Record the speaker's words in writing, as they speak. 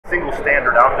single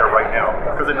standard out there right now.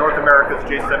 Because in North America it's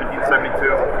J1772,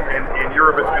 and in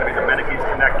Europe it's going to be the Menike's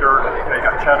connector. You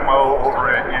got Chatamo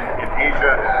over in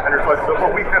Asia, and there's like, so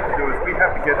what we have to do is we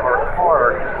have to get our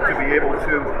car to be able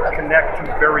to connect to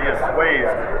various ways.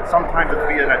 Sometimes it's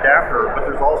via an adapter, but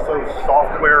there's also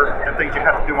software and things you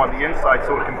have to do on the inside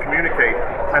so it can communicate.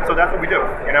 And so that's what we do,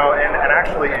 you know. And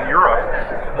actually in Europe,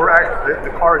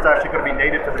 the car is actually going to be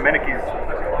native to the Menike's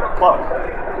plug,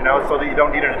 you know, so that you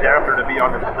don't need an adapter to be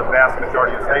on the vast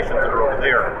majority of stations that are over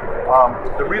there.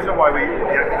 The reason why we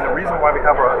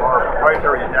have our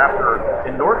proprietary adapter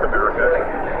in North America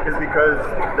is because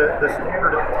the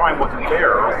standard at the time wasn't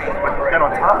there, but then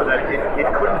on top of that, it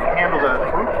couldn't handle the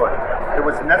throughput. It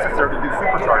was necessary to do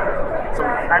superchargers, so we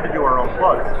had to do our own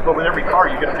plugs. But with every car,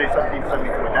 you get a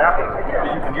J1772 adapter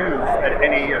that you can use at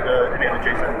any of the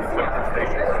J1772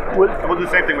 stations. We'll do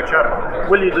the same thing with Chatham.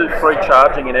 Will you do free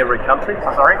charging in every country?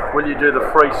 I'm sorry? Will you do the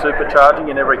free supercharging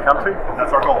in every country?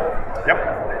 That's our goal.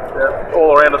 Yep.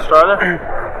 All around Australia?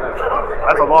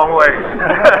 That's a long way.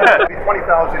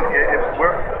 20,000.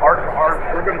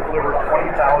 We're going to deliver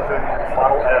 20,000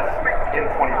 Model S in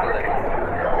 2030.